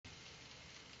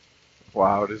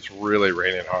Wow, it is really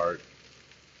raining hard.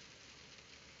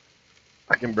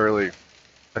 I can barely.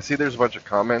 I see there's a bunch of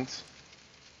comments,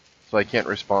 so I can't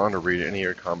respond or read any of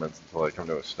your comments until I come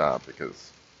to a stop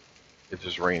because it's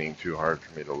just raining too hard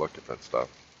for me to look at that stuff.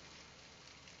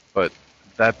 But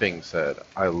that being said,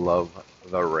 I love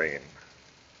the rain.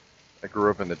 I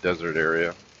grew up in the desert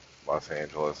area, Los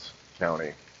Angeles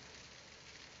County,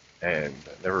 and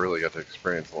never really got to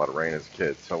experience a lot of rain as a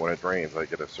kid. So when it rains, I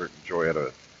get a certain joy out of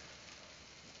it.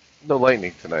 No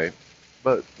lightning tonight,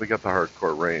 but we got the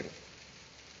hardcore rain.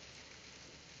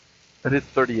 It hit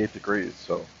 38 degrees,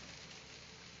 so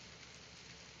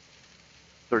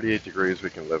 38 degrees we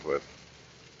can live with.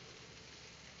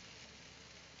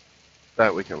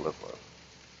 That we can live with.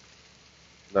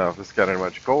 Now, if this got any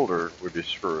much colder, we'd be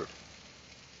screwed.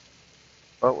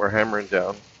 But we're hammering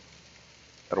down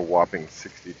at a whopping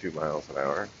 62 miles an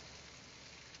hour.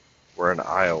 We're in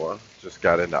Iowa, just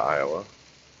got into Iowa.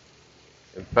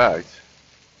 In fact,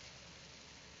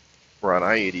 we're on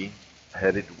I-80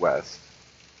 headed west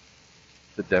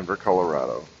to Denver,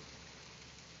 Colorado.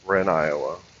 We're in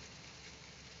Iowa.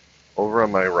 Over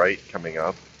on my right coming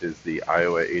up is the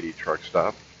Iowa 80 truck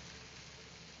stop,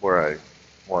 where I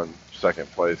won second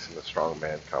place in the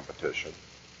strongman competition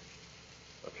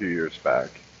a few years back.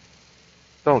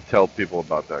 Don't tell people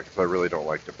about that because I really don't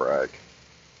like to brag.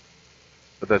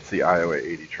 But that's the Iowa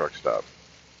 80 truck stop.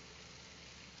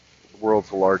 The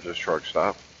world's largest truck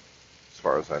stop, as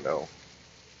far as I know.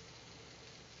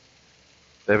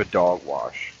 They have a dog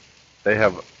wash. They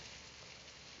have,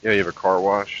 you have a car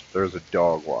wash. There's a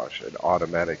dog wash, an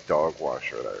automatic dog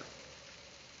washer there.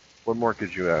 What more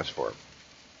could you ask for?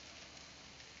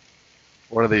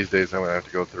 One of these days I'm going to have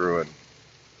to go through and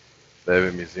they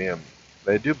have a museum.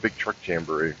 They do big truck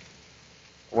jamboree.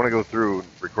 I want to go through and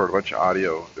record a bunch of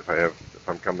audio if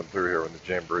I'm coming through here when the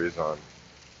jamboree's on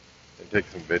and take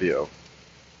some video.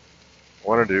 I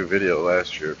wanted to do video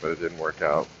last year, but it didn't work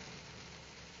out.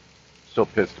 Still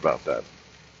pissed about that.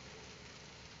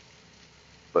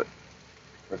 But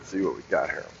let's see what we got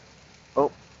here.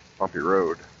 Oh, bumpy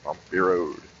road, bumpy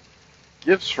road.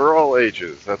 Gifts for all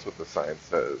ages, that's what the sign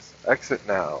says. Exit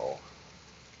now.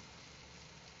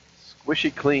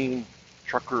 Squishy clean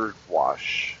trucker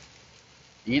wash.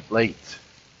 Eat late.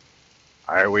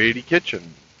 Iowa 80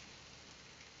 kitchen.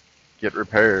 Get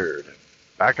repaired.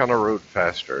 Back on the road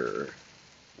faster.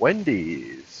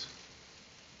 Wendy's.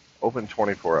 Open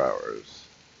 24 hours.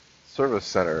 Service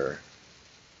center.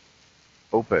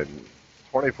 Open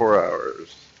 24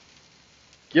 hours.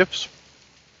 Gifts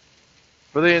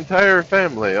for the entire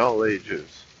family, all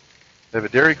ages. They have a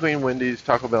Dairy Queen, Wendy's,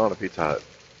 Taco Bell, and a Pizza Hut.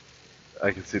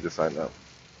 I can see the sign now.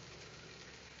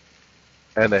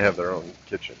 And they have their own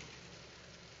kitchen.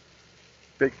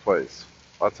 Big place.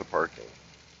 Lots of parking.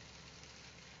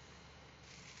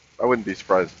 I wouldn't be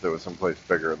surprised if there was someplace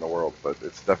bigger in the world, but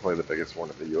it's definitely the biggest one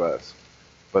in the U.S.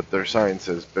 But their sign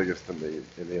says biggest in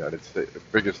the United States,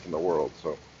 biggest in the world.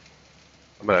 So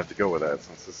I'm gonna have to go with that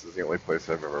since this is the only place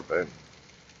I've ever been.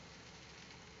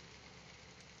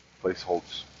 Place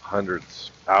holds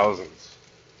hundreds, thousands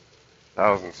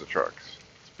of trucks.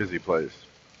 It's a busy place.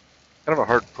 Kind of a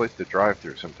hard place to drive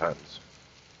through sometimes,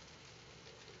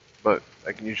 but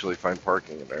I can usually find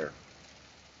parking in there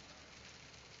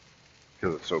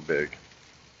because it's so big.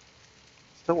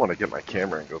 Still want to get my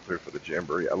camera and go through for the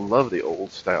Jamboree. I love the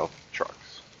old style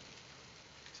trucks.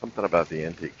 Something about the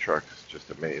antique trucks is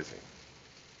just amazing.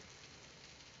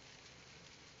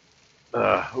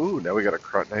 Ooh, now we got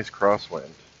a nice crosswind.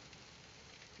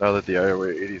 Now that the Iowa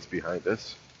 80 is behind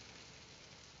us,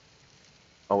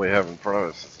 all we have in front of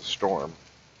us is a storm.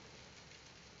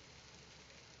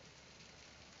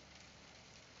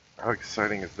 How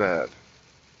exciting is that?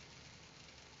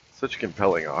 Such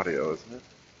compelling audio, isn't it?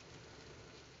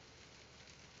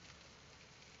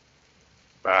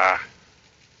 Ah,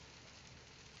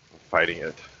 I'm fighting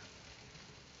it.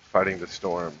 Fighting the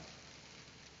storm.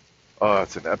 Oh,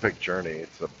 it's an epic journey.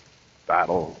 It's a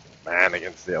battle, man,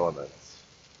 against the elements.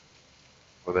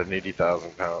 With an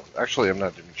 80,000 pound. Actually, I'm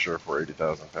not even sure if we're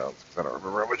 80,000 pounds because I don't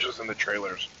remember how much is in the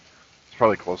trailers. It's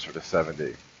probably closer to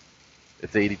 70.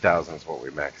 It's 80,000 is what we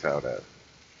max out at. It's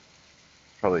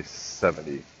probably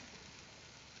 70.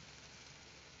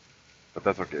 But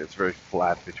that's okay. It's very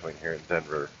flat between here and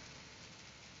Denver.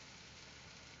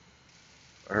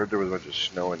 I heard there was a bunch of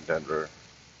snow in Denver.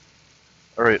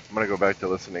 Alright, I'm going to go back to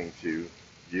listening to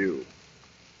you.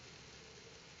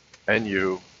 And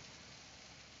you.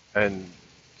 And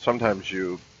sometimes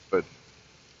you. But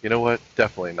you know what?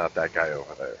 Definitely not that guy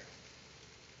over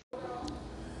there.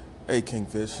 Hey,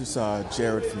 Kingfish. You saw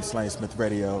Jared from Slangsmith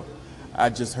Radio. I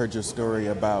just heard your story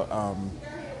about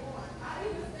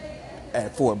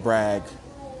at Fort Bragg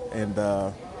and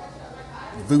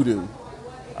Voodoo.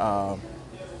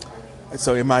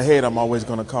 So in my head, I'm always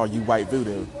going to call you White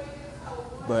Voodoo.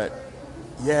 But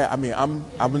yeah, I mean,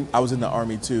 I was in the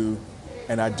Army too,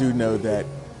 and I do know that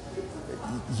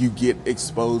you get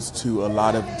exposed to a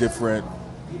lot of different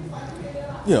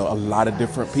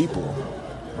people.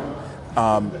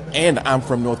 And I'm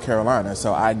from North Carolina,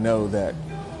 so I know that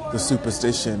the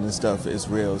superstition and stuff is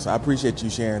real. So I appreciate you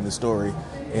sharing the story,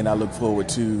 and I look forward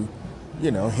to,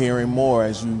 hearing more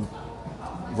as you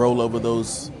roll over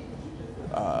those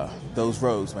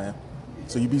roads, man.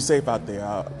 So you be safe out there.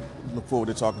 I look forward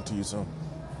to talking to you soon.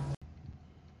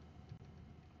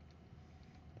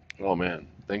 Oh man,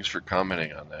 thanks for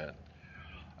commenting on that.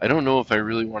 I don't know if I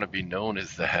really want to be known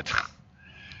as that,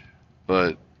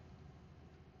 but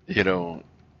you know,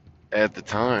 at the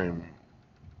time,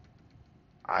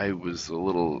 I was a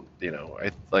little,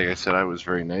 like I said, I was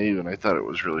very naive, and I thought it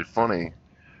was really funny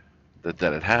that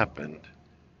that had happened.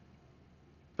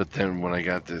 But then when I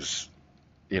got this,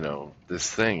 this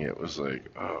thing, it was like,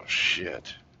 oh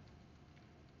shit.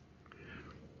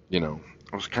 I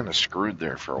was kind of screwed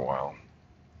there for a while.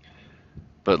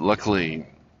 But luckily,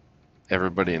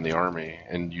 everybody in the army,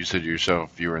 and you said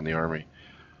yourself you were in the army,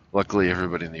 luckily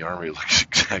everybody in the army looks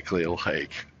exactly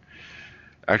alike.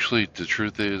 Actually, the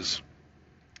truth is,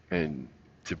 and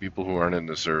to people who aren't in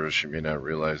the service, you may not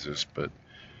realize this, but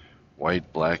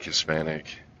white, black, Hispanic,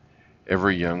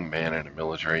 every young man in a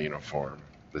military uniform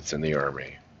that's in the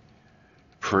army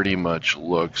pretty much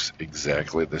looks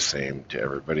exactly the same to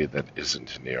everybody that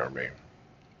isn't in the army.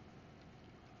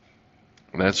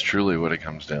 And that's truly what it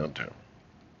comes down to.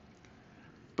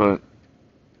 But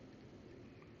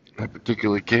that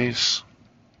particular case,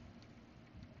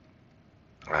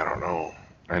 I don't know.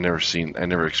 I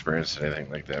never experienced anything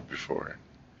like that before.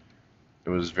 It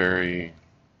was very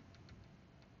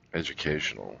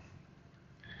educational.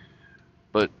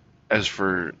 But as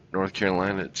for North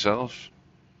Carolina itself,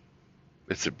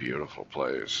 it's a beautiful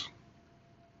place.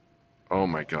 Oh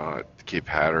my God, Cape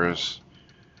Hatteras,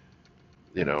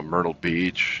 Myrtle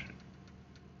Beach.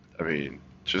 I mean,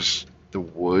 just the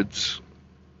woods.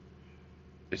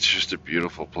 It's just a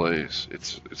beautiful place.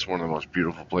 It's one of the most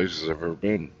beautiful places I've ever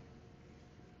been.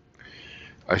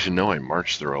 I should know I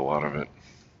marched through a lot of it.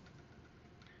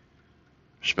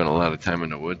 Spent a lot of time in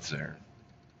the woods there.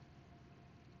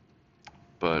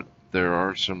 But there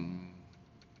are some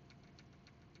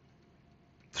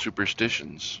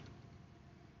superstitions.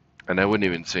 And I wouldn't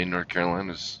even say North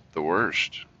Carolina's the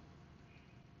worst.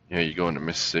 You go into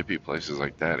Mississippi, places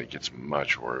like that, it gets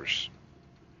much worse.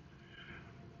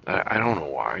 I don't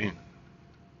know why.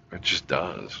 It just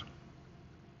does.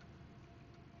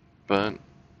 But,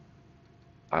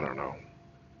 I don't know.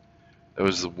 That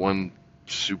was the one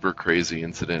super crazy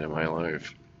incident in my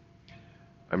life.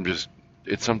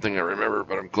 It's something I remember,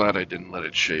 but I'm glad I didn't let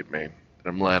it shape me. And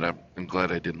I'm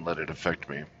glad I didn't let it affect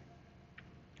me.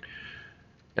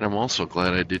 And I'm also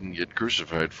glad I didn't get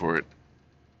crucified for it.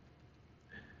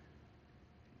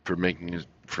 For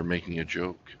making a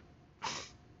joke.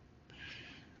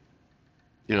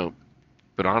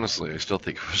 But honestly, I still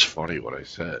think it was funny what I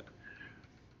said.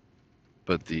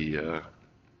 But the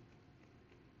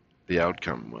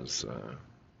outcome was,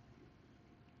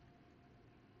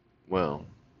 well,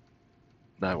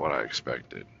 not what I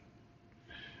expected.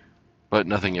 But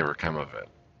nothing ever came of it.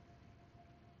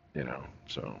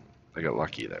 So I got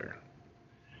lucky there.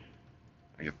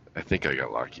 I think I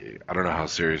got lucky. I don't know how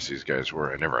serious these guys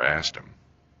were. I never asked them.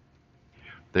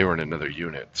 They were in another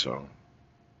unit, so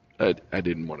I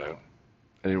didn't want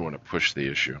to push the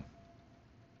issue.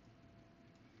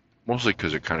 Mostly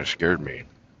because it kind of scared me.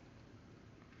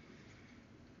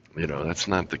 That's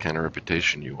not the kind of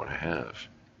reputation you want to have,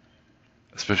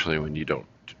 especially when you don't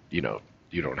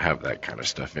have that kind of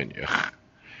stuff in you.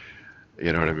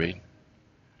 You know what I mean?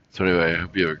 So anyway, I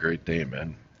hope you have a great day,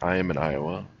 man. I am in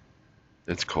Iowa.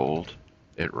 It's cold.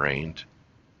 It rained,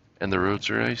 and the roads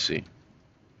are icy.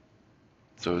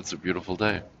 So it's a beautiful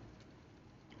day.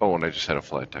 Oh, and I just had a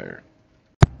flat tire.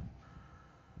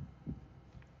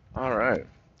 All right,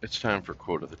 it's time for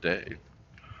quote of the day.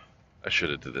 I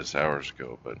should have did this hours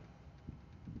ago, but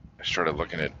I started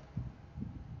looking at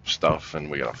stuff, and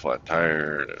we got a flat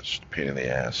tire, and it's just a pain in the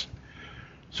ass.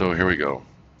 So here we go.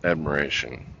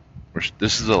 Admiration.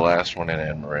 This is the last one in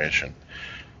admiration.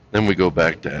 Then we go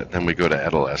to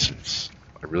adolescence.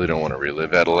 I really don't want to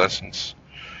relive adolescence,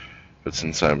 but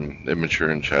since I'm immature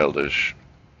and childish,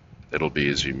 it'll be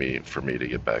easy for me to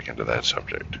get back into that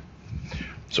subject.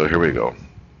 So here we go.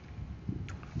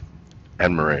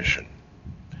 Admiration.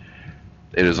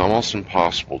 It is almost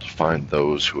impossible to find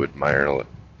those who admire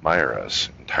admire us,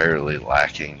 entirely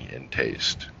lacking in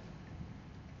taste.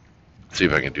 Let's see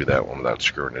if I can do that one without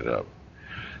screwing it up.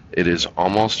 It is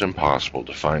almost impossible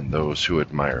to find those who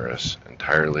admire us,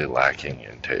 entirely lacking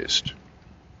in taste.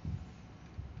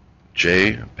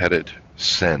 J. Pettit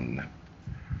Sen.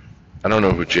 I don't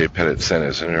know who J. Pettit Sen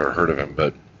is. I've never heard of him,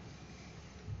 but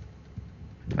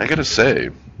I gotta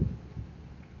say,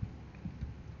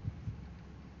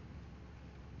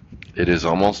 it is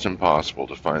almost impossible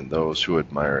to find those who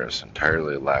admire us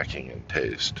entirely lacking in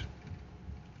taste.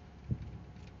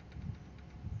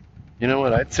 You know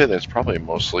what? I'd say that's probably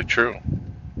mostly true.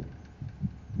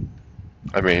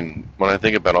 I mean, when I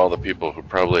think about all the people who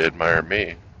probably admire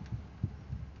me,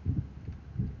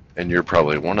 and you're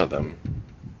probably one of them,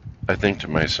 I think to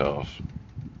myself,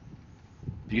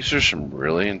 these are some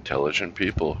really intelligent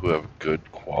people who have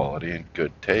good quality and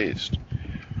good taste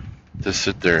to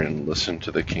sit there and listen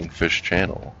to the Kingfish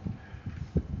channel.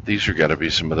 These are got to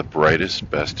be some of the brightest,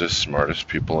 bestest, smartest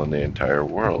people in the entire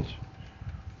world.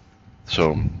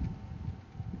 So,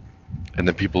 and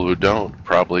the people who don't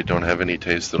probably don't have any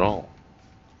taste at all.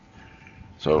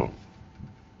 So,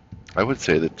 I would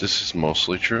say that this is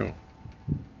mostly true.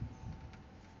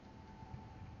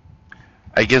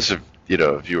 I guess if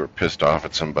you were pissed off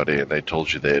at somebody and they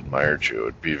told you they admired you, it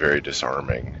would be very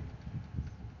disarming.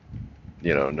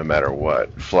 No matter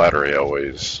what. Flattery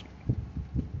always,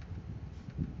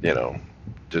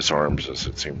 disarms us,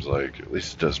 it seems like. At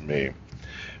least it does me.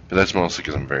 But that's mostly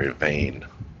because I'm very vain.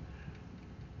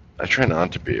 I try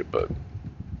not to be, but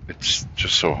it's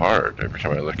just so hard. Every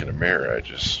time I look in a mirror, I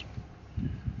just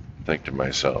think to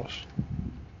myself,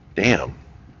 damn,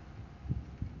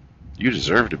 you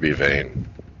deserve to be vain.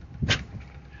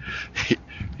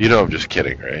 I'm just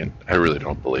kidding, right? I really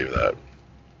don't believe that.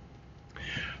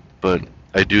 But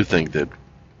I do think that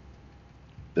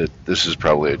this is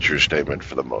probably a true statement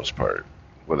for the most part,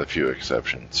 with a few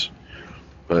exceptions.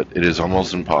 But it is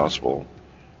almost impossible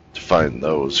to find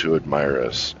those who admire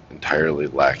us entirely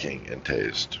lacking in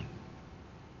taste.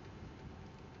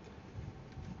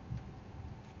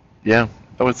 Yeah,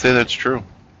 I would say that's true.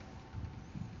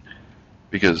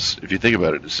 Because if you think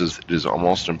about it, it is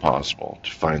almost impossible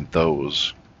to find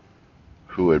those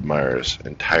who admire us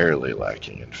entirely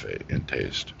lacking in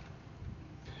taste.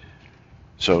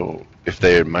 So if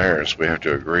they admire us, we have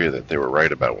to agree that they were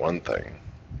right about one thing.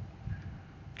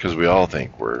 Because we all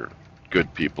think we're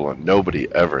good people, and nobody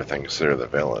ever thinks they're the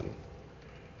villain.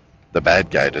 The bad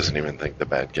guy doesn't even think the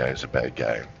bad guy is a bad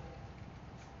guy.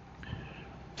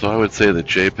 So I would say that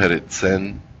J. Pettit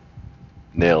Sen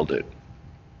nailed it.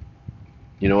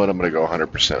 You know what? I'm going to go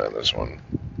 100% on this one.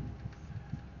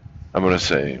 I'm going to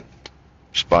say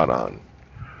spot on.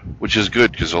 Which is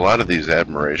good, because a lot of these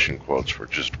admiration quotes were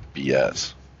just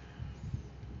BS.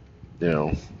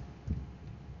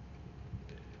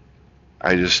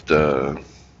 I just, I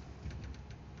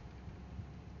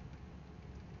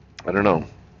don't know.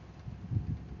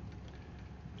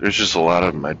 There's just a lot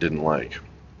of them I didn't like.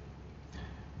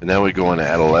 And now we go into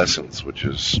adolescence, which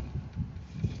is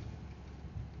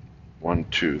 1,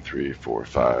 2, 3, 4,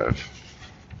 5,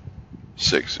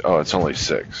 6. Oh, it's only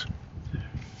 6.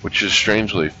 Which is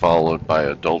strangely followed by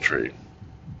adultery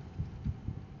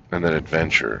and then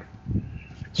adventure.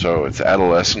 So it's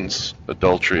adolescence,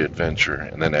 adultery, adventure,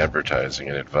 and then advertising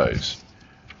and advice.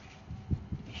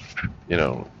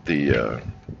 The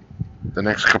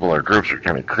next couple of groups are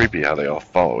kind of creepy how they all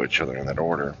follow each other in that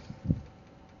order.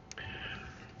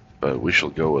 But we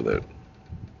shall go with it.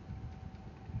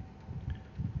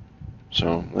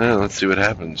 So, let's see what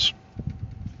happens.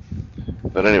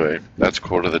 But anyway, that's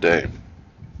quote of the day.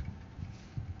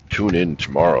 Tune in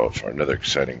tomorrow for another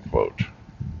exciting quote.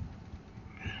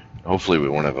 Hopefully we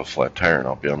won't have a flat tire and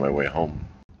I'll be on my way home.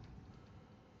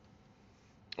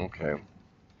 Okay.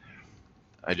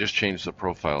 I just changed the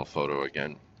profile photo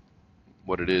again.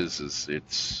 What it is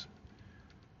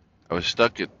I was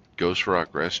stuck at Ghost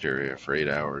Rock Rest Area for 8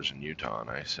 hours in Utah on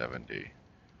I-70.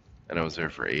 And I was there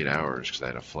for 8 hours because I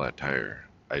had a flat tire.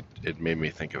 It made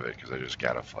me think of it because I just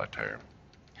got a flat tire.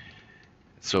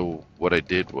 So what I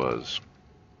did was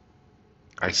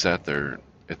I sat there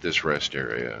at this rest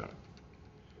area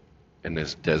in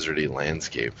this deserty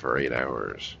landscape for 8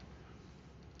 hours.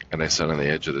 And I sat on the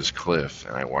edge of this cliff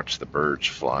and I watched the birds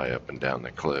fly up and down the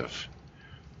cliff.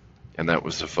 And that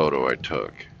was the photo I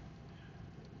took.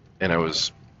 And I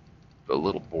was a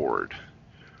little bored.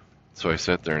 So I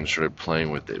sat there and started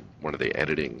playing with one of the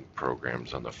editing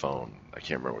programs on the phone. I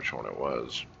can't remember which one it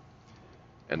was.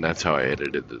 And that's how I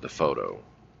edited the photo.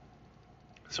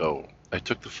 So I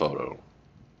took the photo,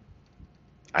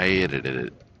 I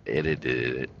edited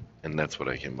it, and that's what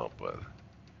I came up with.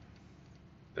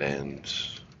 And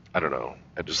I don't know.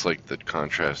 I just like the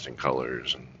contrast in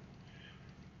colors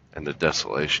and the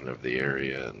desolation of the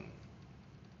area, and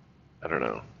I don't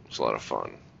know. It was a lot of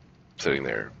fun sitting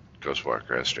there, Ghost Walk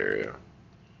Rest area,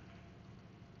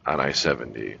 on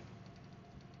I-70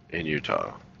 in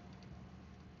Utah,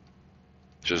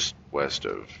 just west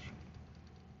of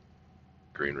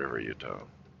Green River, Utah.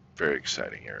 Very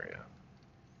exciting area.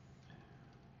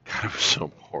 God, it was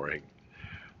so boring.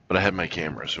 But I had my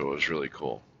camera, so it was really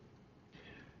cool.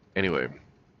 Anyway,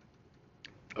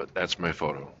 but that's my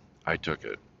photo. I took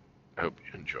it. I hope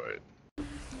you enjoy it.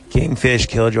 Kingfish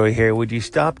Killjoy here. Would you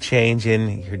stop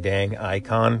changing your dang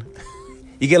icon?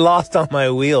 You get lost on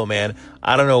my wheel, man.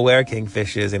 I don't know where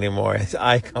Kingfish is anymore. His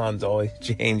icon's always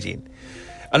changing.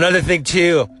 Another thing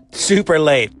too, super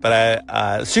late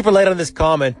on this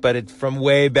comment, but it's from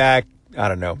way back, I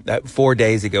don't know, 4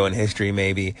 days ago in history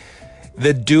maybe.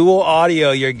 The dual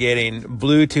audio you're getting,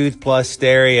 Bluetooth plus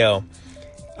stereo.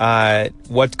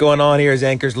 What's going on here is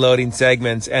Anchor's loading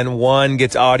segments, and one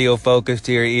gets audio focused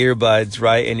to your earbuds,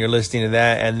 right? And you're listening to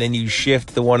that, and then you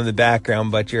shift the one in the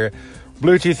background, but your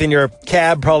Bluetooth in your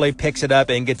cab probably picks it up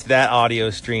and gets that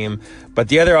audio stream. But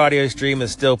the other audio stream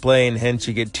is still playing, hence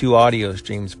you get two audio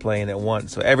streams playing at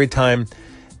once. So every time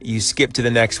you skip to the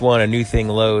next one, a new thing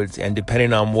loads, and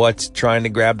depending on what's trying to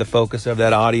grab the focus of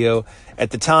that audio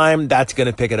at the time, that's going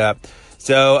to pick it up.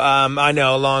 So I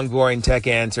know, long, boring tech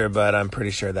answer, but I'm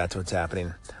pretty sure that's what's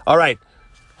happening. All right,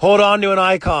 hold on to an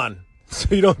icon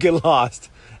so you don't get lost.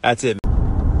 That's it.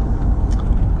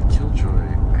 Killjoy,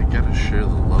 I gotta share the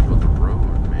love of the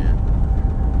road, man.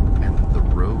 And the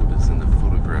road is in the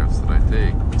photographs that I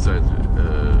take. Besides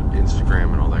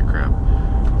Instagram and all that crap,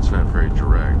 it's not very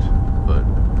direct, but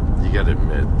you gotta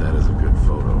admit that is a good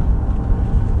photo.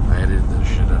 I edited the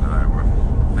shit out of that one.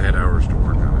 I had hours to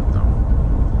work on it though.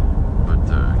 But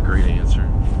great answer.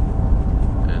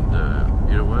 And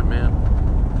you know what, man?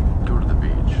 Go to the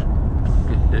beach.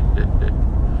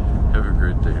 Have a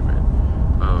great day, man.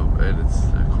 Oh, and it's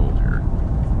cold here.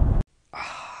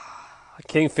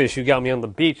 Kingfish, you got me on the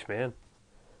beach, man.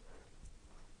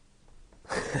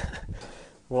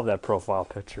 Love that profile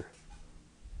picture.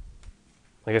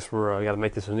 I guess we got to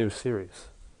make this a new series.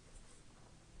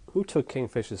 Who took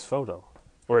Kingfish's photo?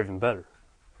 Or even better,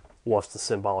 what's the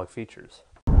symbolic features?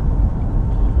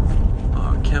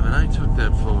 Kevin, I took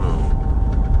that photo.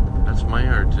 That's my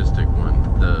artistic one.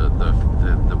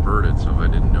 The bird itself, I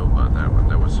didn't know about that one.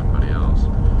 That was somebody else.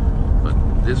 But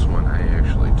this one I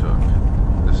actually took.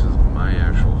 This is my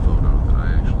actual photo that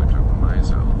I actually took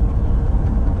myself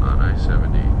on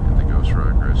I-70 in the Ghost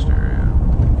Rock Rest area,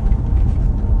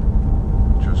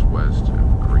 just west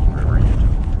of Green River, Utah.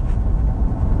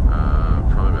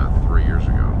 Probably about 3 years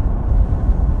ago.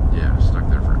 Yeah, stuck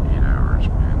there for 8 hours,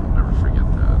 man. I'll never forget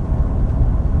that.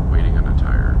 Waiting on a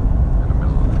tire in the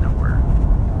middle of nowhere.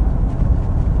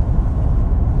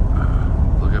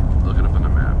 Look it up on the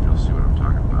map. You'll see what I'm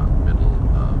talking about. Middle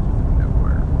of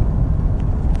nowhere.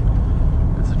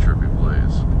 It's a trippy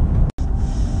place.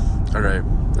 Alright,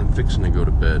 I'm fixing to go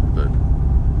to bed, but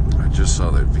I just saw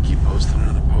that Vicky posted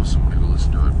another post. I'm gonna go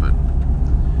listen to it, but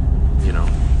you know,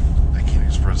 I can't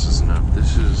express this enough.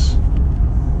 This is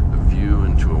a view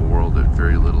into a world that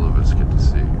very little of us get to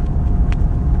see.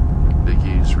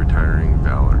 Vicky's retiring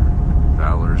Valor.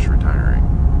 Valor's retiring.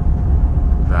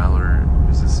 Valor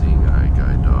is a seeing eye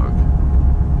guide dog.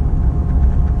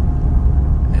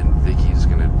 And Vicky's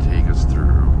gonna take us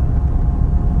through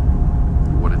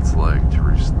what it's like to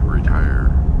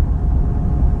retire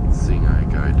seeing eye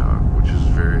guide dog, which is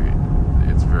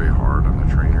it's very hard on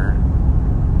the trainer,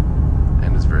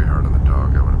 and it's very hard on the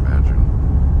dog, I would imagine.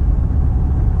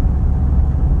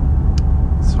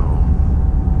 So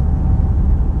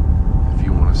if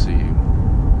you want to see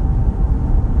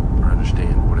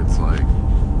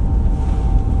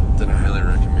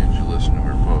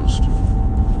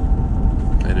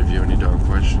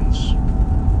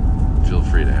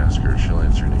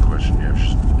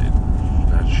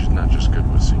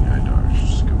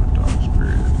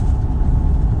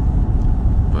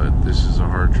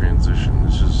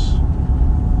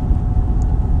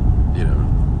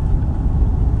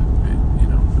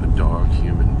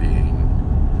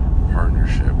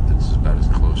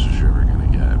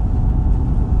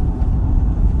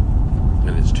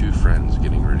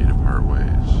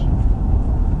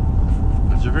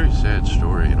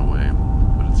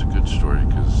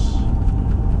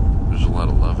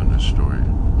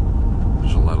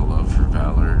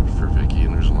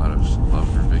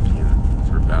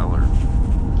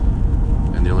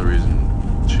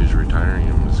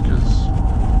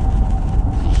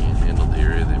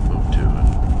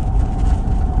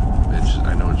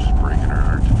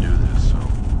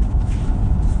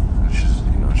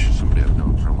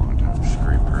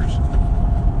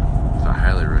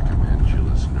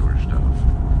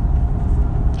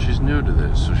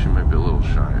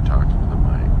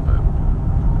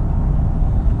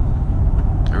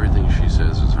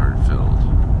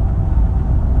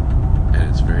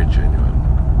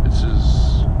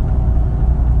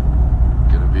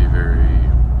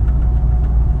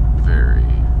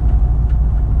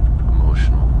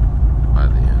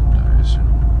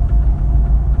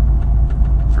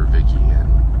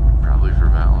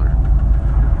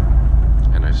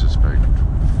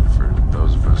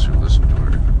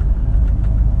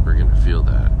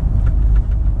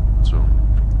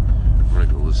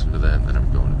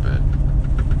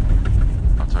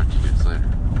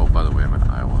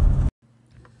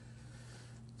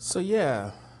So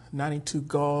yeah, 92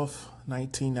 Golf,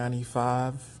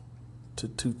 1995 to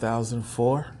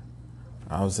 2004.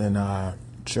 I was in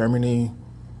Germany,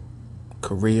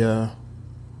 Korea,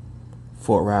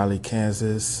 Fort Riley,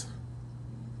 Kansas,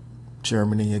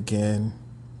 Germany again,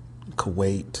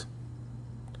 Kuwait,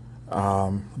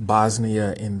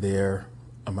 Bosnia in there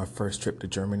on my first trip to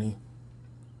Germany.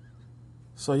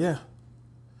 So yeah,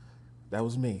 that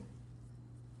was me.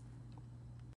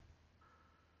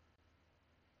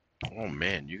 Oh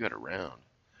man, you got around.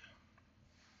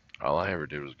 All I ever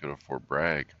did was go to Fort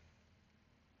Bragg.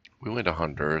 We went to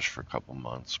Honduras for a couple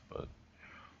months, but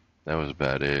that was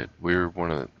about it. We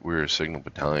were a signal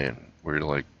battalion. We were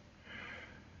like,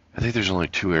 I think there's only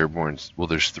two airborne. Well,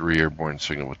 there's three airborne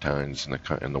signal battalions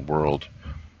in the world.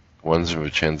 One's in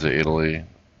Vicenza, Italy.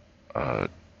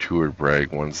 Two at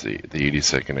Bragg. One's the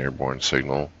 82nd Airborne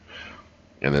Signal,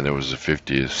 and then there was the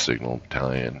 50th Signal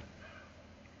Battalion.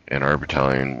 And our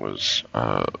battalion was,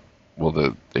 well,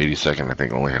 the 82nd I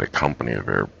think only had a company of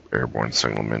airborne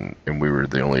signalmen, and we were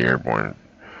the only airborne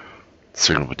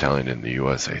signal battalion in the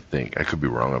U.S. I think. I could be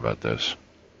wrong about this.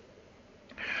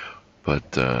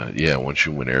 But yeah, once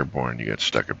you went airborne, you got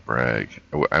stuck at Bragg.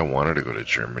 I wanted to go to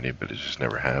Germany, but it just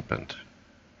never happened.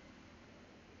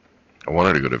 I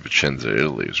wanted to go to Vicenza,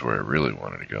 Italy, is where I really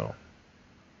wanted to go.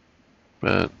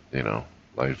 But, you know,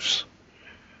 life's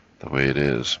the way it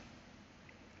is.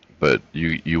 But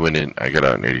you went in, I got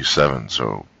out in 87,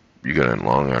 so you got in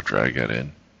long after I got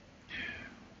in.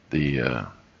 I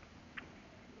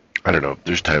don't know,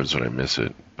 there's times when I miss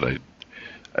it, but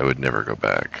I would never go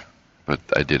back. But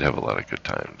I did have a lot of good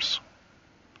times.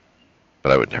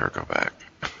 But I would never go back.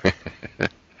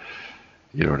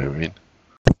 You know what I mean?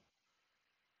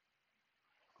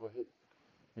 Go ahead.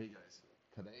 Hey guys,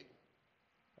 today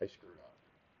I screwed up.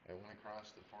 I went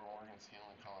across the Fort Morgan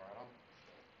scale in Colorado,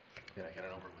 and I got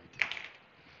an overweight ticket.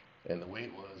 And the weight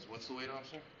was, what's the weight,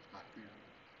 officer?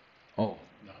 Oh,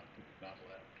 Not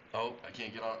left. oh, I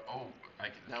can't get on. Oh,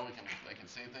 now I can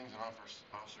say things and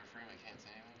Officer Freeman can't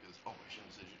say anything because I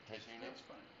shouldn't say. Can I say your name? That's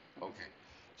fine. Okay.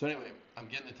 So anyway, I'm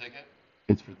getting the ticket.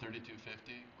 It's for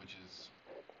 $32.50, which is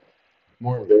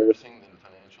more embarrassing than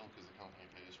financial because the company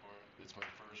pays for it. It's my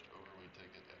first overweight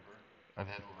ticket ever. I've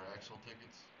had over axle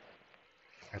tickets.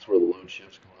 That's where the load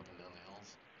shifts go up and down the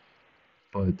hills.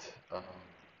 But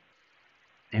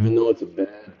even though it's a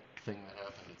bad thing that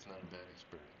happened, it's not a bad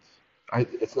experience.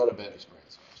 It's not a bad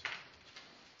experience, honestly.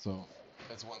 So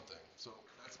that's one thing. So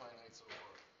that's my night so far.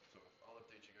 So I'll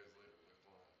update you guys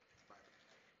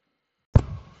later.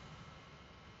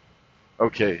 Bye.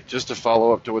 Okay, just to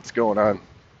follow up to what's going on.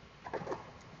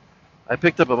 I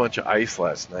picked up a bunch of ice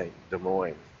last night in Des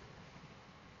Moines.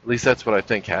 At least that's what I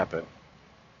think happened.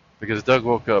 Because Doug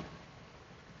woke up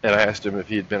and I asked him if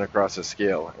he had been across a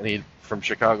scale, and he from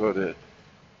Chicago to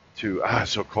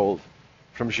it's so cold.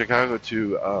 From Chicago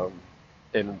to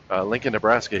in Lincoln,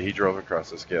 Nebraska, he drove across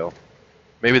the scale.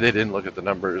 Maybe they didn't look at the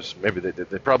numbers. Maybe they did.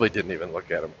 They probably didn't even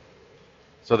look at them.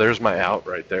 So there's my out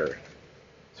right there.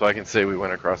 So I can say we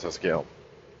went across the scale.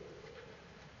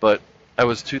 But I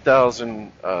was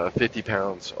 2,050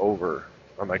 pounds over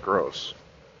on my gross.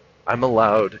 I'm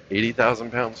allowed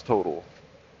 80,000 pounds total,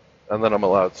 and then I'm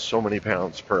allowed so many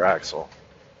pounds per axle.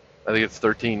 I think it's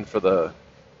 13 for the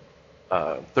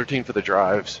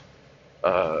drives,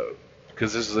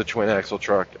 because this is a twin axle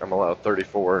truck. I'm allowed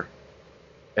 34,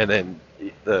 and then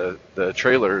the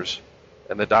trailers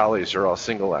and the dollies are all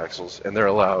single axles, and they're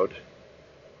allowed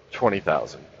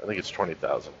 20,000. I think it's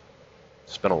 20,000.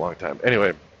 It's been a long time.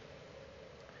 Anyway,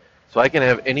 so I can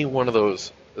have any one of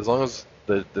those as long as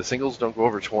the singles don't go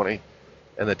over 20,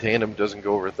 and the tandem doesn't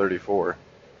go over 34,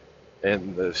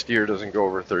 and the steer doesn't go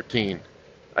over 13.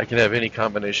 I can have any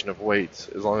combination of weights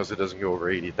as long as it doesn't go over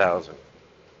 80,000.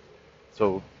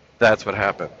 So that's what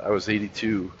happened. I was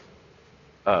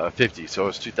 82.50, so it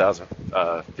was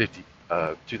 2,050,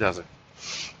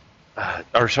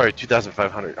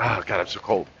 2,500. Oh God, I'm so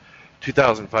cold.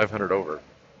 2,500 over.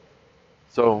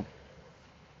 So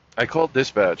I called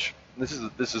dispatch. This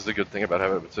is the good thing about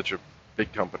having such a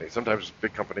big company. Sometimes a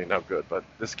big company not good, but in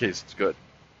this case it's good.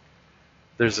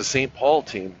 There's a St. Paul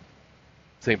team,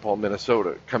 St. Paul,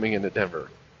 Minnesota, coming into Denver.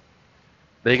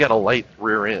 They got a light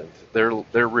rear end.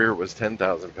 Their rear was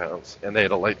 10,000 pounds, and they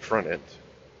had a light front end.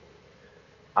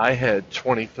 I had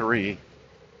 23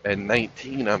 and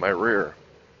 19 on my rear.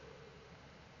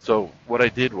 So what I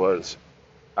did was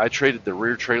I traded the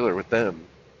rear trailer with them.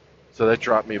 So that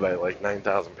dropped me by like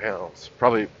 9,000 pounds.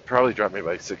 Probably dropped me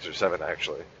by 6 or 7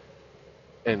 actually.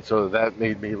 And so that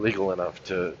made me legal enough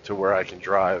to where I can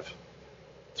drive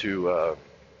to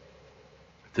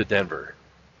Denver.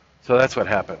 So that's what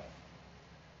happened.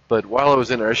 But while I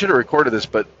was in there, I should have recorded this,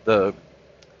 but the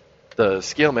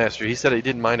scale master, he said he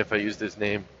didn't mind if I used his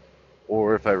name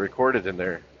or if I recorded in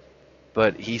there.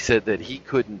 But he said that he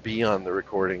couldn't be on the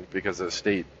recording because of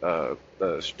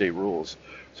the state rules.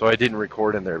 So I didn't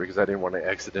record in there because I didn't want to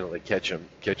accidentally catch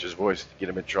his voice, get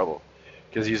him in trouble,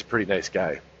 because he's a pretty nice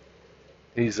guy.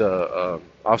 He's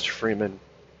Officer Freeman.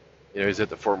 He's at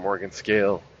the Fort Morgan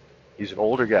scale. He's an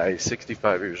older guy. He's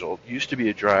 65 years old. Used to be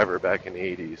a driver back in the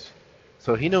 80s.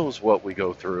 So he knows what we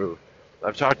go through.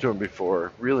 I've talked to him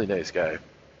before. Really nice guy.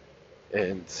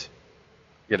 And,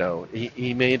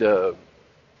 he made an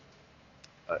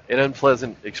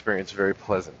unpleasant experience very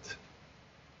pleasant.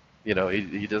 He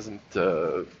doesn't,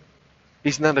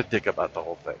 he's not a dick about the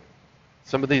whole thing.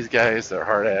 Some of these guys, they're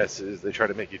hard asses. They try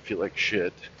to make you feel like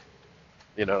shit.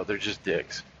 They're just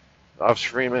dicks. Officer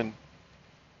Freeman,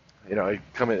 I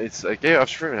come in, it's like, hey,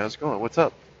 Officer Freeman, how's it going? What's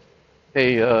up?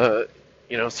 Hey,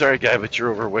 sorry, guy, but you're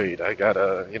overweight. I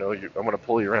gotta, I'm gonna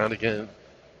pull you around again,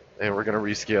 and we're gonna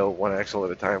rescale one axle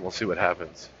at a time. We'll see what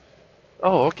happens.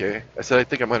 Oh, okay. I said, I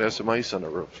think I might have some ice on the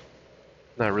roof.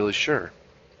 Not really sure.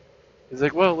 He's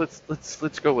like, well,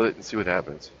 let's go with it and see what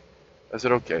happens. I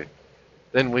said, okay.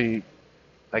 Then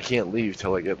I can't leave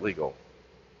till I get legal.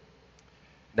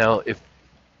 Now,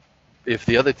 if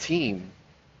the other team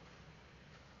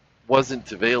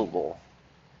wasn't available,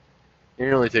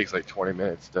 it only takes like 20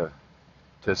 minutes to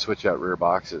switch out rear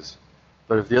boxes.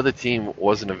 But if the other team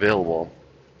wasn't available,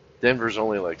 Denver's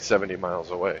only like 70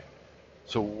 miles away.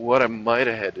 So what I might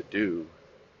have had to do,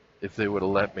 if they would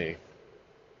have let me,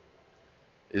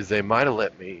 is they might have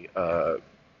let me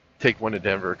take one to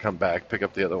Denver, come back, pick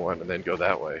up the other one, and then go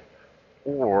that way.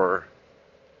 Or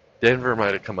Denver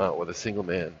might have come out with a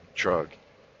single-man truck,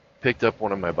 picked up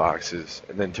one of my boxes,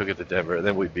 and then took it to Denver, and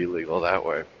then we'd be legal that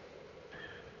way.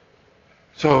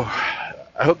 So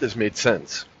I hope this made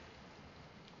sense.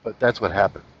 But that's what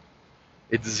happened.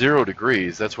 It's 0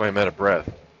 degrees. That's why I'm out of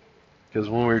breath. Because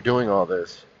when we were doing all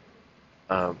this,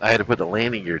 I had to put the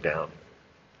landing gear down.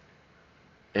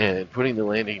 And putting the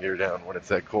landing gear down when it's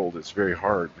that cold is very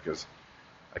hard because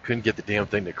I couldn't get the damn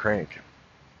thing to crank.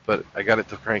 But I got it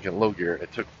to crank in low gear, and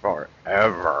it took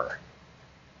forever.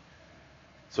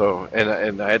 So,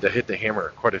 and I had to hit the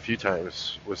hammer quite a few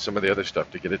times with some of the other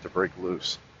stuff to get it to break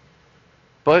loose.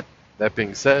 But that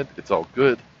being said, it's all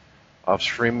good.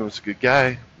 Officer Freeman was a good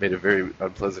guy, made a very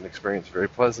unpleasant experience very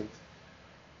pleasant.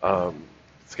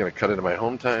 It's going to cut into my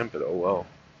home time, but oh well.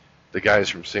 The guys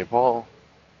from St. Paul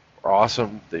were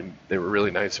awesome. They were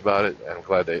really nice about it, and I'm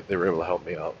glad they were able to help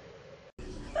me out.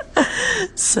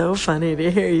 So funny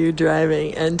to hear you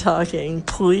driving and talking.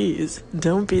 Please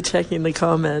don't be checking the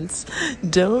comments.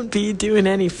 Don't be doing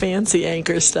any fancy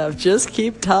anchor stuff. Just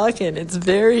keep talking. It's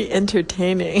very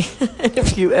entertaining.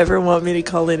 If you ever want me to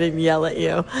call in and yell at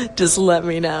you, just let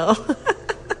me know.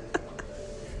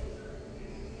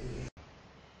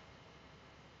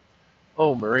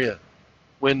 Oh, Maria,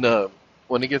 when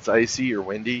it gets icy or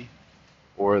windy,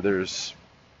 or there's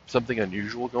something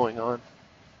unusual going on,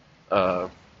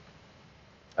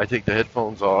 I take the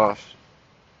headphones off.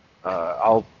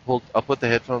 I'll put the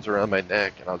headphones around my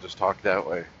neck and I'll just talk that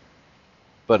way.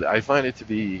 But I find it to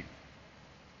be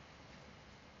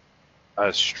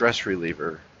a stress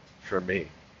reliever for me.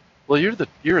 Well,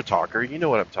 you're a talker. You know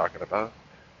what I'm talking about.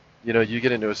 You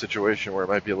get into a situation where it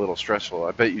might be a little stressful.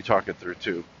 I bet you talk it through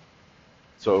too.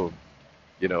 So,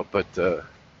 but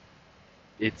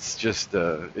it's just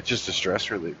a stress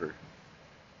reliever.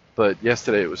 But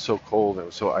yesterday it was so cold and it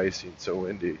was so icy and so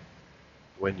windy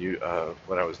when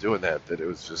I was doing that it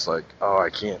was just like, oh, I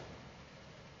can't.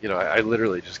 I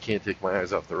literally just can't take my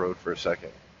eyes off the road for a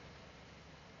second.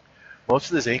 Most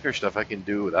of this anchor stuff I can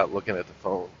do without looking at the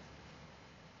phone.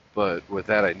 But with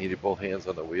that, I needed both hands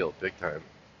on the wheel big time.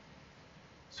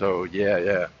 So,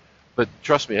 yeah. But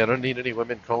trust me, I don't need any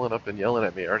women calling up and yelling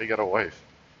at me. I already got a wife.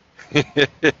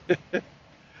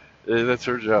 That's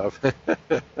her job.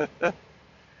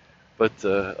 But,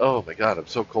 oh my God, I'm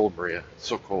so cold, Maria. It's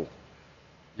so cold.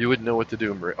 You wouldn't know what to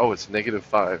do, Maria. Oh, it's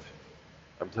 -5.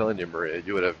 I'm telling you, Maria,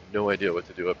 you would have no idea what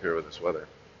to do up here with this weather.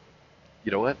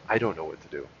 You know what? I don't know what to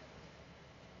do.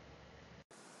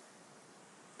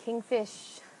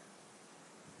 Kingfish.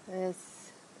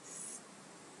 There's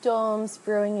storms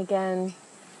brewing again.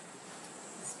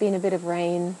 It's been a bit of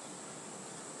rain.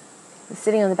 I'm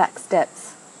sitting on the back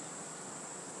steps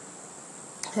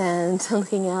and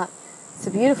looking out. It's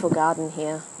a beautiful garden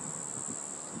here.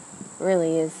 It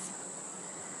really is.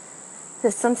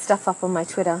 There's some stuff up on my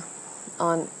Twitter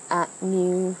at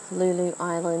New Lulu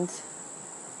Island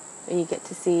where you get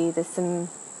to see, there's some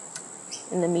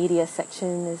in the media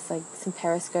section, there's like some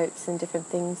periscopes and different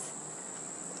things.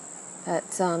 But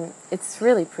it's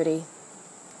really pretty,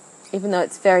 even though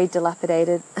it's very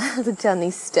dilapidated. I look down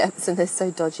these steps and they're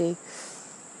so dodgy.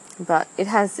 But it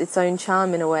has its own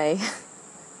charm in a way.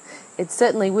 It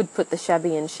certainly would put the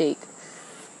shabby in chic.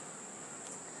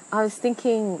 I was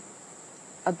thinking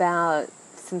about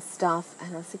some stuff,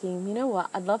 and I was thinking, you know what,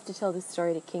 I'd love to tell this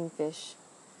story to Kingfish.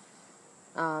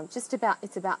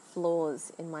 It's about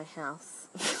flaws in my house.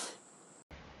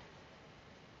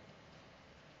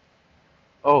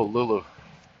 Oh, Lulu.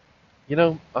 You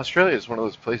know, Australia is one of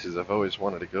those places I've always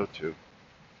wanted to go to.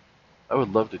 I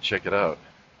would love to check it out.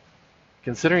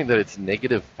 Considering that it's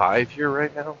 -5 here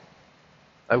right now,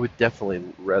 I would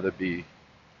definitely rather be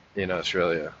in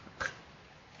Australia.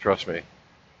 Trust me.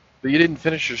 But you didn't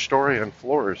finish your story on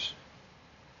floors.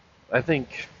 I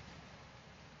think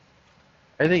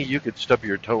you could stub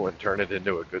your toe and turn it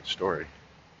into a good story.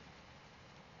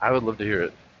 I would love to hear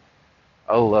it.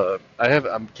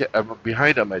 I'm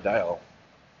behind on my dial.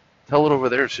 Tell it over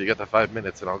there so you got the 5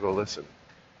 minutes and I'll go listen.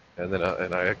 And then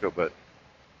I echo, but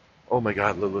oh my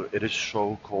God, Lulu, it is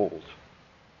so cold.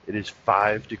 It is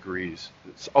 5 degrees.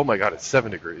 Oh my God, it's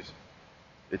 7 degrees.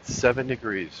 It's 7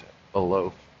 degrees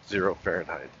below 0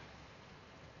 Fahrenheit.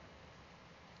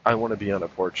 I want to be on a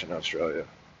porch in Australia.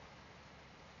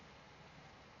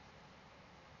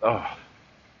 Oh,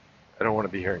 I don't want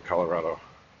to be here in Colorado.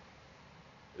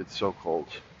 It's so cold.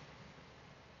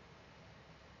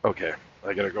 Okay,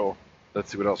 I gotta go.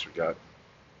 Let's see what else we got.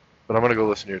 But I'm gonna go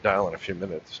listen to your dial in a few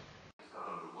minutes.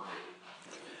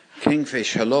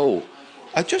 Kingfish, hello.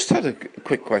 I just had a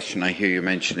quick question. I hear you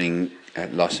mentioning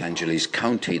Los Angeles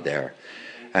County there.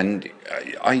 And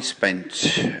I spent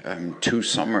 2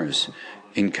 summers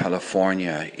in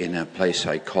California in a place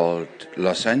I called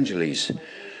Los Angeles.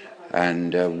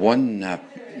 And one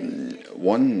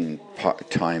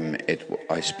time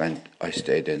I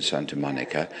stayed in Santa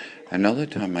Monica. Another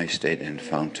time I stayed in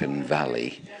Fountain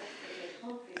Valley.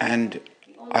 And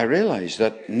I realized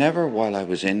that never while I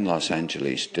was in Los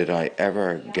Angeles did I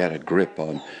ever get a grip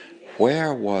on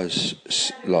where was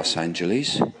Los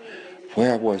Angeles,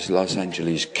 where was Los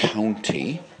Angeles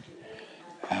County.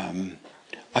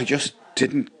 I just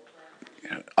didn't.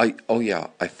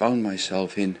 I found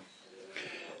myself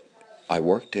I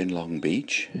worked in Long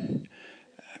Beach.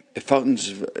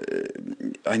 Fountains.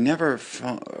 I never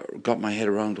got my head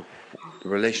around the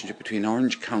relationship between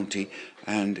Orange County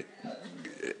and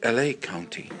LA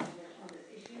County.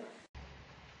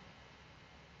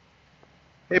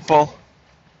 Hey, Paul.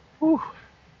 Whew.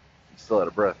 I'm still out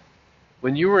of breath.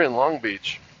 When you were in Long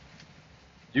Beach,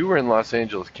 you were in Los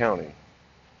Angeles County.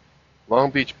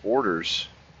 Long Beach borders.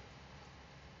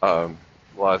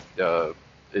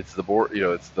 It's the border. You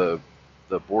know, it's the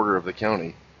border of the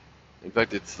county. In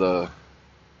fact, it's the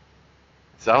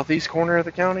southeast corner of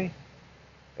the county.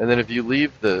 And then if you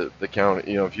leave the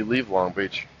county, you know, if you leave Long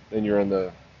Beach, then you're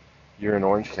in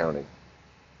Orange County.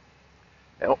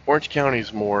 And Orange County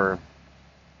is more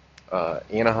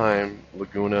Anaheim,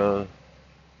 Laguna,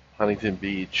 Huntington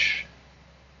Beach.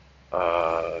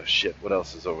 What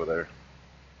else is over there?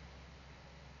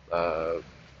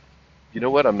 You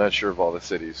know what? I'm not sure of all the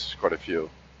cities. Quite a few.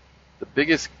 The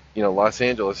biggest, you know, Los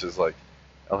Angeles is like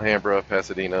Alhambra,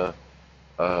 Pasadena,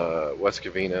 West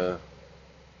Covina,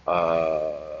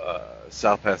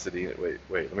 South Pasadena. Wait,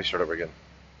 let me start over again.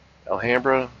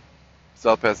 Alhambra,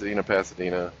 South Pasadena,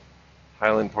 Pasadena,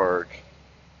 Highland Park,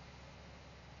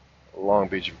 Long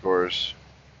Beach, of course,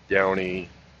 Downey,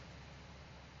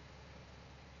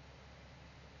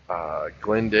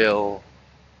 Glendale,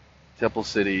 Temple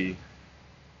City.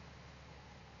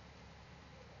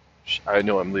 I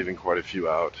know I'm leaving quite a few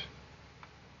out.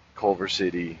 Culver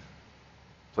City,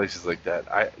 places like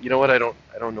that. You know what? I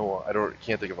don't know.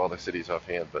 Can't think of all the cities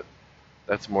offhand, but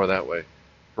that's more that way.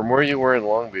 From where you were in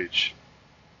Long Beach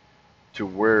to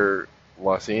where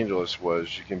Los Angeles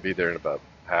was, you can be there in about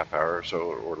half hour or so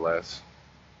or less,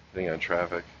 depending on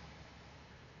traffic.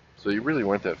 So you really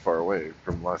weren't that far away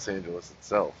from Los Angeles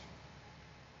itself.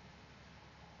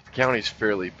 The county's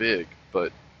fairly big,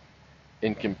 but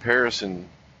in comparison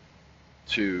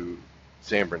to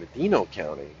San Bernardino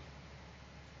County,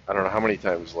 I don't know how many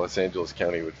times Los Angeles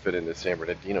County would fit into San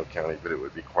Bernardino County, but it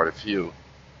would be quite a few.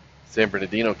 San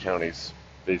Bernardino County's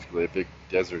basically a big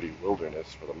deserty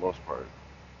wilderness for the most part.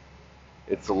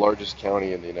 It's the largest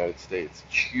county in the United States.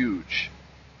 It's huge,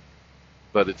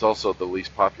 but it's also the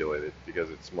least populated because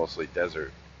it's mostly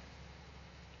desert.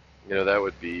 You know, that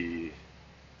would be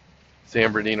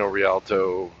San Bernardino,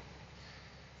 Rialto.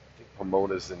 I think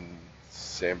Pomona's in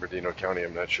San Bernardino County,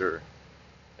 I'm not sure.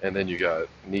 And then you got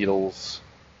Needles,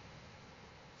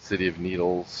 City of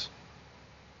Needles,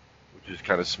 which is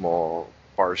kind of small.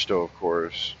 Barstow, of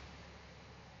course.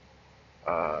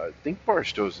 I think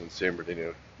Barstow's in San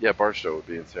Bernardino. Yeah, Barstow would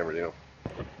be in San Bernardino.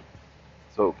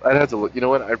 So I'd have to look. You know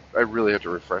what? I really have to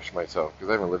refresh myself because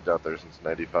I haven't lived out there since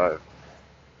 '95.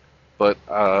 But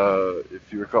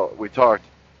if you recall, we talked.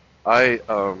 I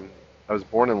was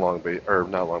born in Long Beach, or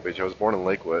not Long Beach. I was born in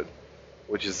Lakewood,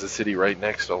 which is the city right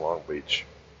next to Long Beach.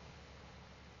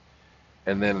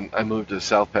 And then I moved to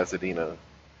South Pasadena.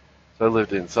 So I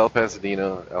lived in South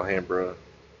Pasadena, Alhambra,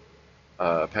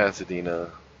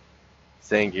 Pasadena,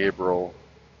 San Gabriel,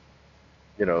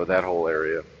 that whole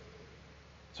area.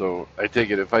 So I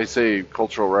take it if I say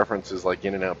cultural references like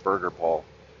In-N-Out Burger, Paul,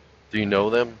 do you know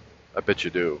them? I bet you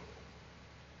do.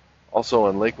 Also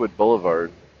on Lakewood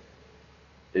Boulevard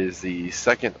is the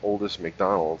second oldest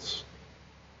McDonald's.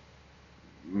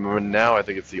 Now I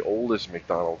think it's the oldest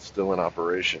McDonald's still in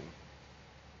operation.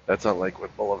 That's on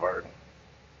Lakewood Boulevard.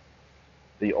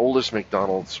 The oldest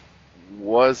McDonald's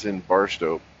was in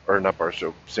Barstow, or not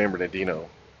Barstow, San Bernardino,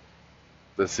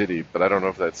 the city, but I don't know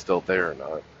if that's still there or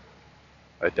not.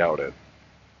 I doubt it.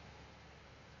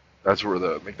 That's where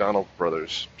the McDonald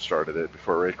brothers started it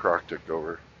before Ray Kroc took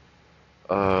over.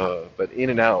 But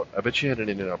In-N-Out, I bet you had an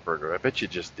In-N-Out burger. I bet you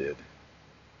just did.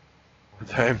 One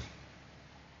time,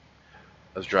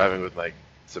 I was driving with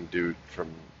some dude from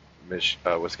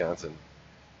Wisconsin,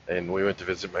 and we went to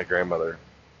visit my grandmother.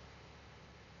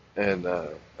 And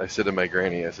I said to my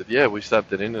granny, I said, yeah, we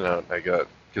stopped at In-N-Out, and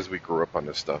because we grew up on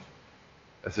this stuff,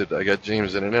 I said, I got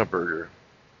James an In-N-Out burger.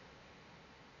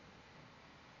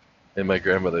 And my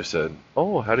grandmother said,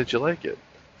 oh, how did you like it?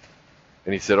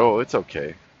 And he said, oh, it's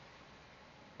okay.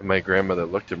 And my grandmother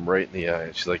looked him right in the eye,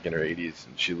 and she's like in her 80s,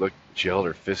 and she held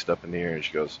her fist up in the air, and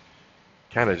she goes,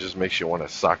 kind of just makes you want to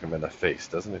sock him in the face,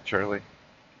 doesn't it, Charlie?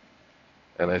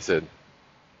 And I said,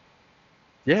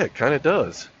 yeah, it kind of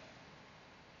does.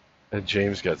 And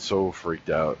James got so freaked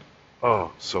out.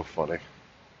 Oh, so funny.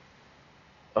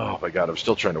 Oh my God, I'm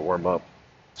still trying to warm up.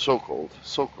 So cold,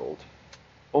 so cold.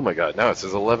 Oh my God, now it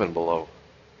says 11 below.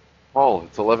 Paul,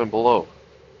 it's 11 below.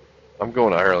 I'm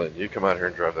going to Ireland. You come out here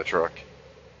and drive the truck.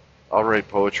 I'll write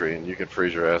poetry and you can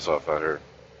freeze your ass off out here.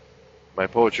 My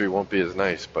poetry won't be as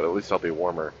nice, but at least I'll be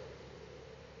warmer.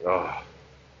 Oh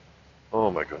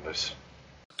my goodness.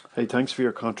 Hey, thanks for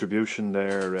your contribution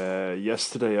there.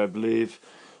 Yesterday, I believe,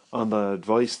 on the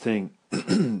advice thing,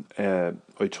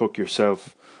 I took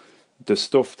yourself, the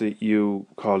stuff that you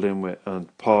called in with,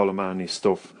 and Paul O'Mahony's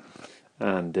stuff,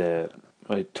 and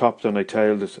I topped and I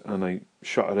tailed it, and I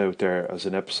shot it out there as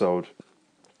an episode.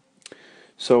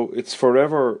 So it's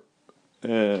forever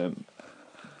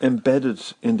embedded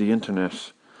in the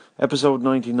internet. Episode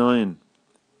 99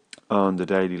 on the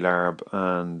Daily Larb,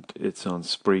 and it's on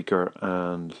Spreaker,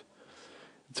 and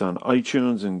it's on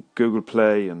iTunes and Google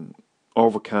Play and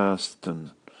Overcast,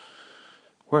 and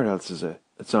where else is it?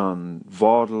 It's on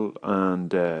Vaudel,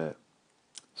 and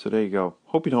so there you go.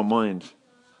 Hope you don't mind.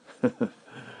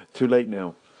 Too late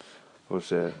now.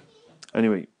 But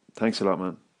anyway, thanks a lot,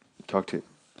 man. Talk to you.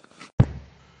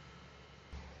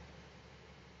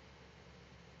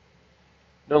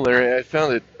 No, Larry, I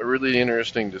found it a really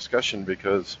interesting discussion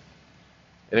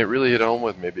and it really hit home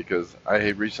with me because I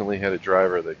had recently had a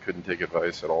driver that couldn't take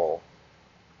advice at all.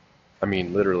 I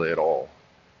mean, literally at all.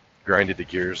 Grinded the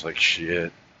gears like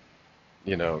shit.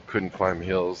 Couldn't climb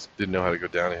hills, didn't know how to go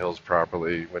down hills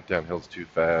properly, went down hills too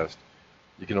fast.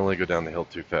 You can only go down the hill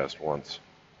too fast once.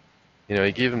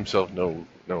 He gave himself no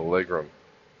leg room.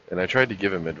 And I tried to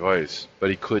give him advice, but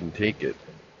he couldn't take it.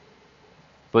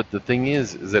 But the thing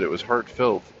is that it was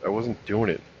heartfelt. I wasn't doing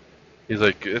it. He's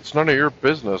like, it's none of your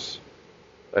business.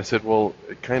 I said, well,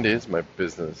 it kind of is my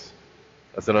business.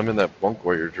 I said, I'm in that bunk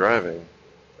while you're driving.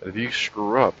 And if you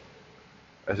screw up,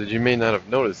 I said, you may not have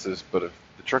noticed this, but if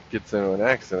the truck gets into an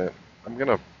accident, I'm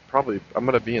going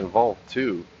to be involved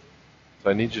too. So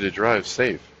I need you to drive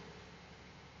safe.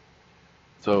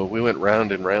 So we went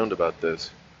round and round about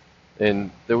this. And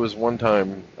there was one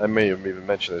time, I may have even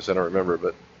mentioned this, I don't remember,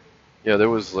 but yeah,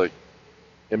 there was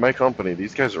in my company,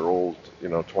 these guys are old,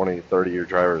 20, 30-year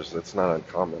drivers. That's not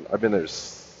uncommon. I've been there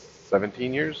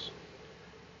 17 years?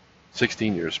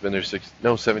 16 years. Been there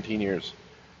 17 years.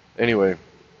 Anyway,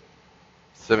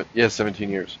 17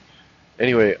 years.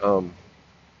 Anyway,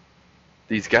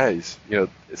 these guys,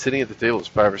 sitting at the table is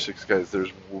 5 or 6 guys.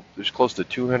 There's close to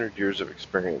 200 years of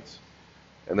experience,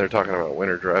 and they're talking about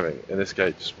winter driving, and this guy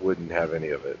just wouldn't have any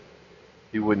of it.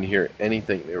 He wouldn't hear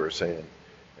anything they were saying.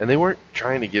 And they weren't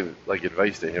trying to give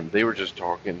advice to him. They were just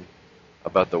talking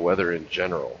about the weather in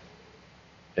general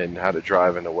and how to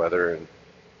drive in the weather. And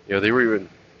they were even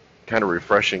kind of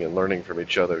refreshing and learning from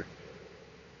each other.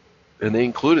 And they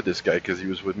included this guy because he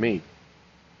was with me.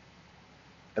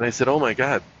 And I said, oh my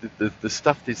God, the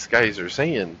stuff these guys are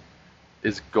saying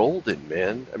is golden,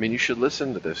 man. I mean, you should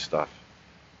listen to this stuff.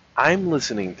 I'm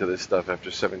listening to this stuff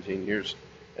after 17 years,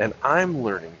 and I'm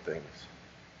learning things.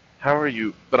 How are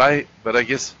you? But I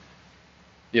guess,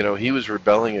 he was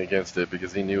rebelling against it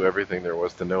because he knew everything there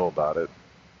was to know about it.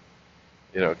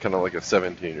 Kind of like a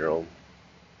 17-year-old.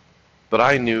 But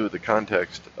I knew the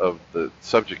context of the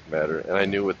subject matter, and I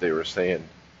knew what they were saying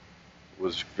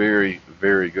was very,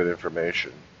 very good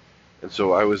information. And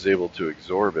so I was able to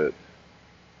absorb it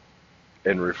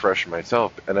and refresh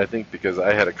myself. And I think because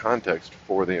I had a context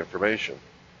for the information.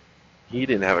 He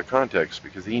didn't have a context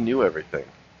because he knew everything.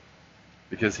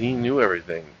 Because he knew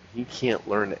everything, he can't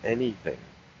learn anything.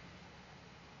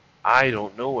 I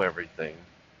don't know everything.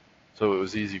 So it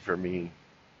was easy for me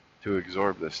to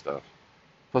absorb this stuff.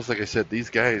 Plus, like I said,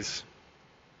 these guys,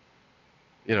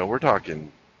 we're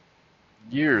talking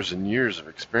years and years of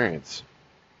experience.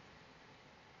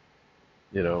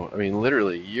 I mean,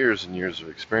 literally years and years of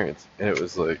experience. And it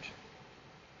was like,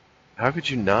 how could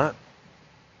you not,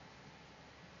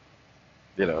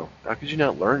 how could you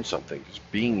not learn something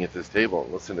just being at this table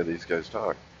and listening to these guys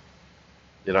talk?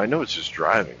 I know it's just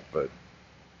driving, but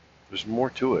there's more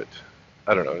to it.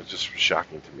 I don't know, it's just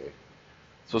shocking to me.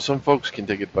 So some folks can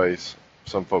take advice,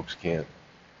 some folks can't.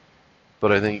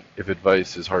 But I think if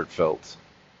advice is heartfelt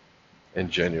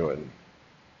and genuine,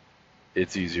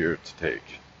 it's easier to take.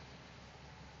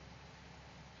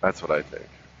 That's what I think.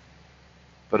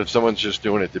 But if someone's just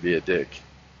doing it to be a dick,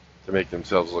 to make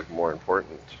themselves look more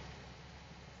important,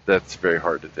 that's very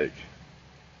hard to take.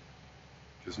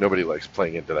 Because nobody likes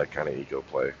playing into that kind of ego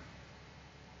play.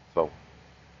 So,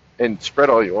 and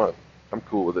spread all you want. I'm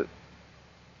cool with it.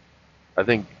 I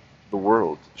think the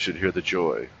world should hear the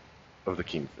joy of the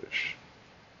kingfish.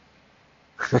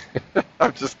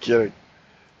 I'm just kidding.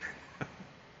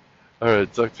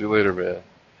 Alright, talk to you later, man.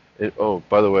 Oh,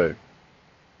 by the way,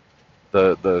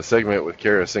 the segment with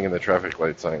Kara singing the traffic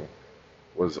light sign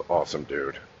was awesome,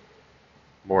 dude.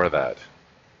 More of that.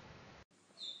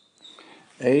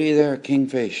 Hey there,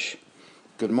 Kingfish.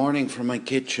 Good morning from my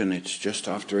kitchen. It's just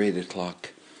after 8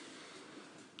 o'clock.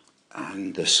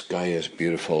 And the sky is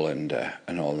beautiful and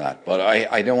all that. But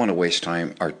I don't want to waste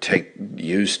time or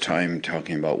use time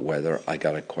talking about weather. I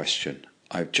got a question.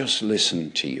 I've just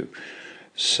listened to you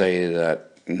say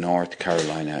that North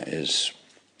Carolina is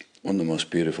one of the most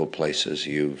beautiful places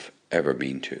you've ever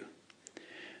been to.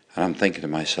 And I'm thinking to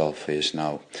myself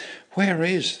now, where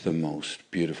is the most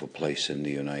beautiful place in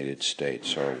the United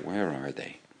States, or where are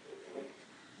they?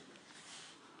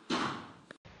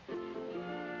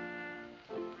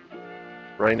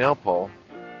 Right now, Paul,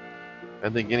 I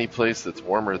think any place that's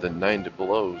warmer than 9 to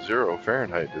below 0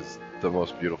 Fahrenheit is the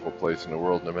most beautiful place in the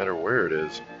world, no matter where it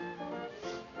is.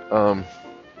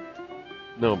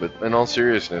 No, but in all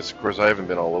seriousness, of course, I haven't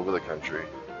been all over the country.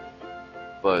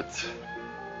 But,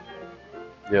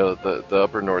 the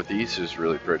upper Northeast is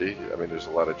really pretty. I mean, there's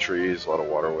a lot of trees, a lot of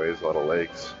waterways, a lot of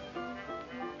lakes.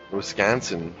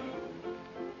 Wisconsin,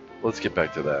 let's get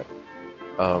back to that.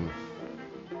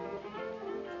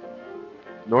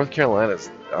 North Carolina's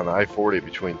on I-40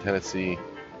 between Tennessee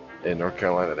and North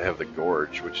Carolina. They have the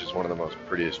Gorge, which is one of the most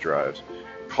prettiest drives.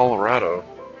 Colorado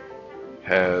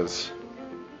has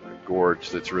a gorge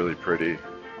that's really pretty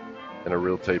and a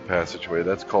real tight passageway.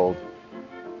 That's called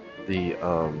the,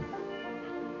 I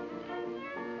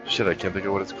can't think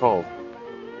of what it's called.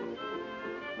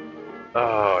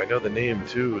 Oh, I know the name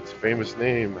too. It's a famous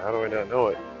name. How do I not know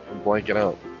it? I'm blanking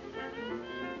out.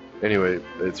 Anyway,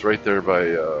 it's right there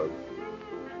by,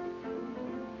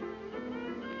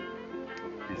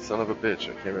 son of a bitch,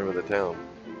 I can't remember the town.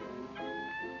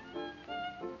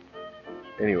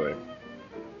 Anyway,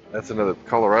 that's another.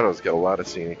 Colorado's got a lot of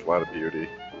scenic, a lot of beauty.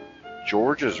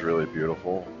 Georgia's really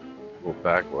beautiful. A little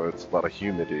backwards, a lot of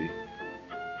humidity.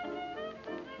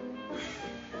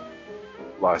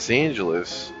 Los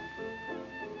Angeles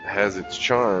has its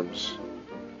charms,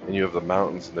 and you have the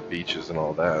mountains and the beaches and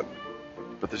all that.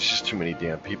 But there's just too many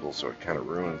damn people, so it kind of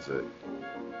ruins it.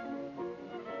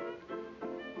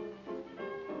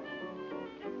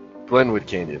 Glenwood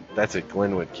Canyon. That's it,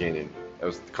 Glenwood Canyon.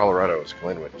 Colorado was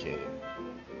Glenwood Canyon.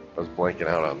 I was blanking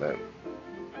out on that.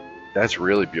 That's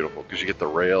really beautiful because you get the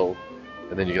rail,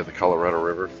 and then you get the Colorado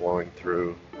River flowing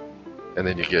through, and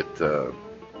then you get the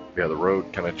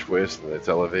road kind of twists and it's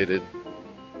elevated.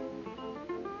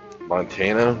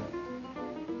 Montana.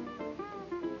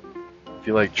 If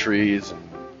you like trees and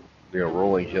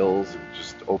rolling hills and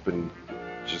just open,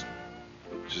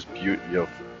 just beauty,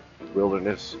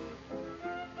 wilderness.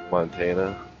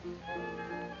 Montana,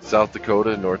 South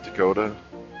Dakota, North Dakota.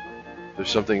 There's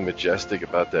something majestic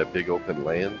about that big open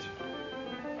land.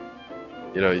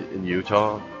 You know, in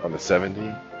Utah on the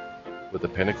 70 with the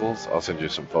pinnacles, I'll send you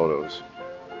some photos.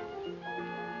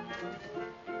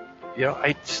 You know,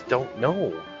 I just don't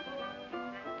know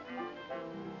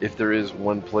if there is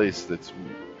one place that's,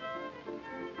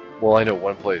 well, I know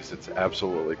one place that's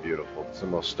absolutely beautiful. It's the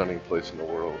most stunning place in the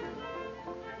world.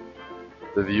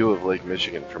 The view of Lake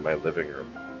Michigan from my living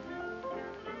room.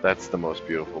 That's the most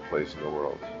beautiful place in the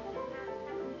world.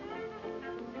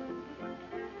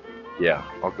 Yeah,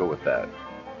 I'll go with that.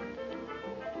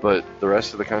 But the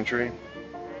rest of the country,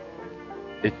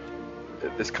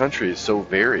 this country is so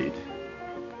varied,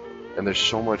 and there's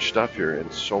so much stuff here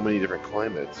and so many different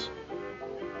climates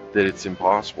that it's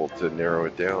impossible to narrow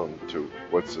it down to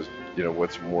what's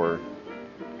more,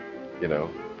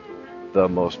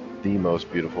 the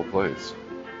most beautiful place.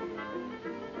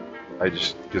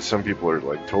 Because some people are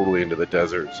like totally into the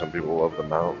desert, some people love the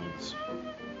mountains,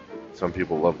 some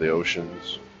people love the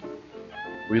oceans.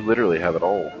 We literally have it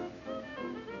all.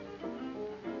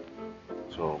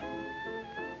 So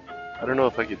I don't know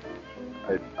if I could.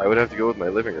 I would have to go with my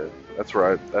living room. That's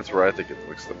where I think it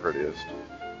looks the prettiest.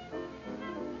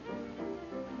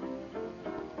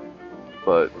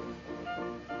 But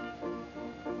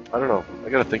I don't know. I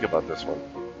gotta think about this one.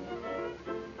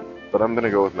 But I'm gonna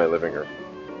go with my living room.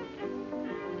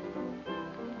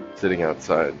 Sitting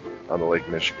outside on the Lake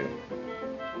Michigan,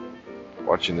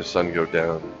 watching the sun go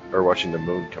down, or watching the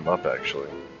moon come up actually,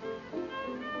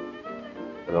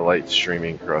 and the light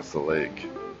streaming across the lake.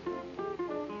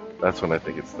 That's when I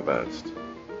think it's the best.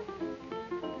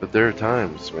 But there are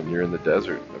times when you're in the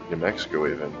desert of New Mexico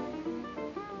even,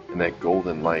 and that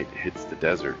golden light hits the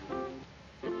desert,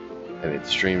 and it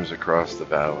streams across the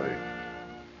valley,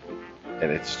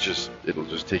 and it'll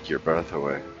just take your breath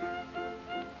away.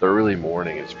 The early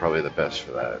morning is probably the best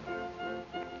for that.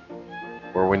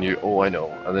 Or when I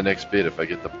know, on the next bit if I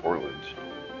get to Portland.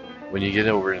 When you get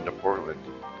over into Portland,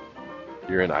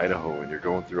 you're in Idaho and you're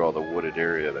going through all the wooded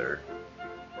area there.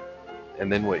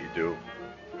 And then what you do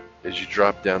is you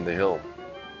drop down the hill.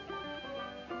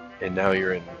 And now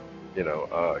you're in,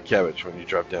 Cabbage, when you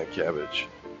drop down Cabbage.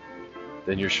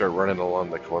 Then you start running along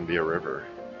the Columbia River.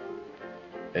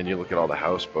 And you look at all the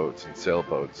houseboats and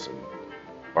sailboats and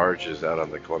barges out on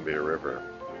the Columbia River.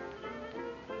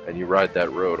 And you ride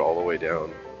that road all the way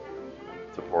down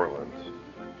to Portland.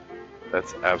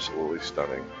 That's absolutely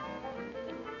stunning.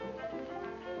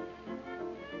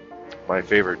 My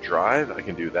favorite drive, I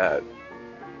can do that.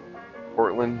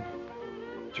 Portland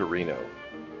to Reno.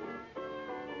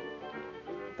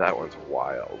 That one's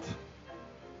wild.